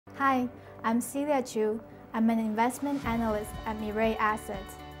Hi, I'm Celia Qiuwa. I'm an investment analyst at Mirai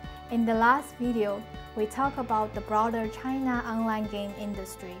Assets. In the last video, we talked about the broader China online game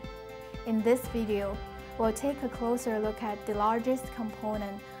industry. In this video, we'll take a closer look at the largest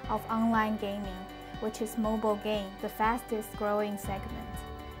component of online gaming, which is mobile game, the fastest growing segment.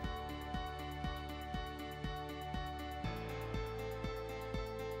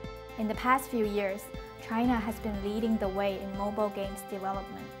 In the past few years, China has been leading the way in mobile games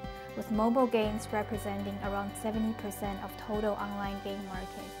development, with mobile games representing around 70% of total online game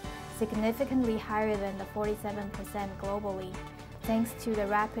market, significantly higher than the 47% globally, thanks to the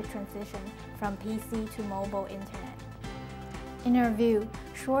rapid transition from PC to mobile internet. In our view,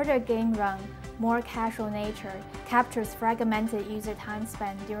 shorter game run, more casual nature captures fragmented user time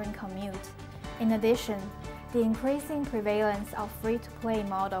spent during commute. In addition, the increasing prevalence of free-to-play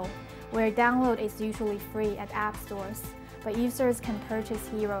model, where download is usually free at app stores, but users can purchase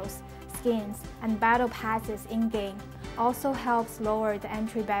heroes, skins, and battle passes in-game, also helps lower the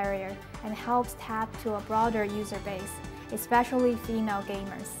entry barrier and helps tap to a broader user base, especially female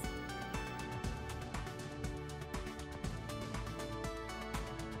gamers.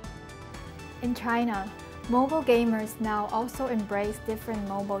 In China, mobile gamers now also embrace different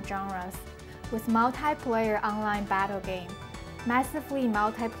mobile genres, with multiplayer online battle game, massively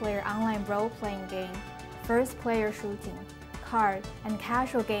multiplayer online role-playing game, first-player shooting, card, and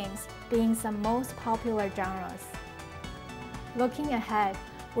casual games being some most popular genres. Looking ahead,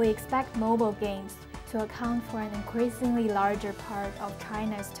 we expect mobile games to account for an increasingly larger part of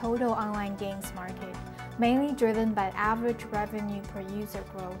China's total online games market, mainly driven by average revenue per user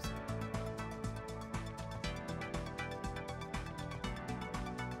growth.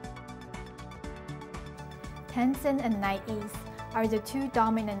 Tencent and NetEase are the two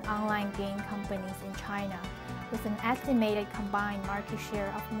dominant online game companies in China, with an estimated combined market share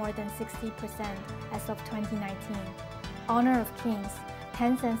of more than 60% as of 2019. Honor of Kings,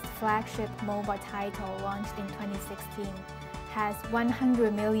 Tencent's flagship mobile title launched in 2016, has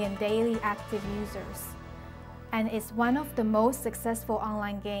 100 million daily active users, and is one of the most successful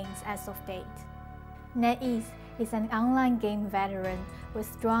online games as of date. NetEase is an online game veteran with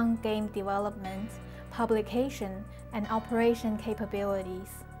strong game development, publication, and operation capabilities.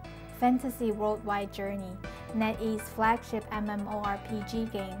 Fantasy Worldwide Journey, NetEase's flagship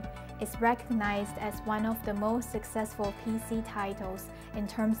MMORPG game, is recognized as one of the most successful PC titles in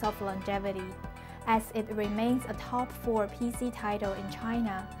terms of longevity, as it remains a top 4 PC title in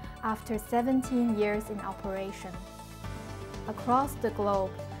China after 17 years in operation. Across the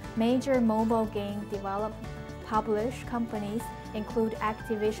globe, major mobile game publish companies include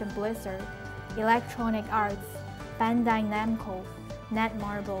Activision Blizzard, Electronic Arts, Bandai Namco,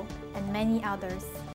 Netmarble, and many others.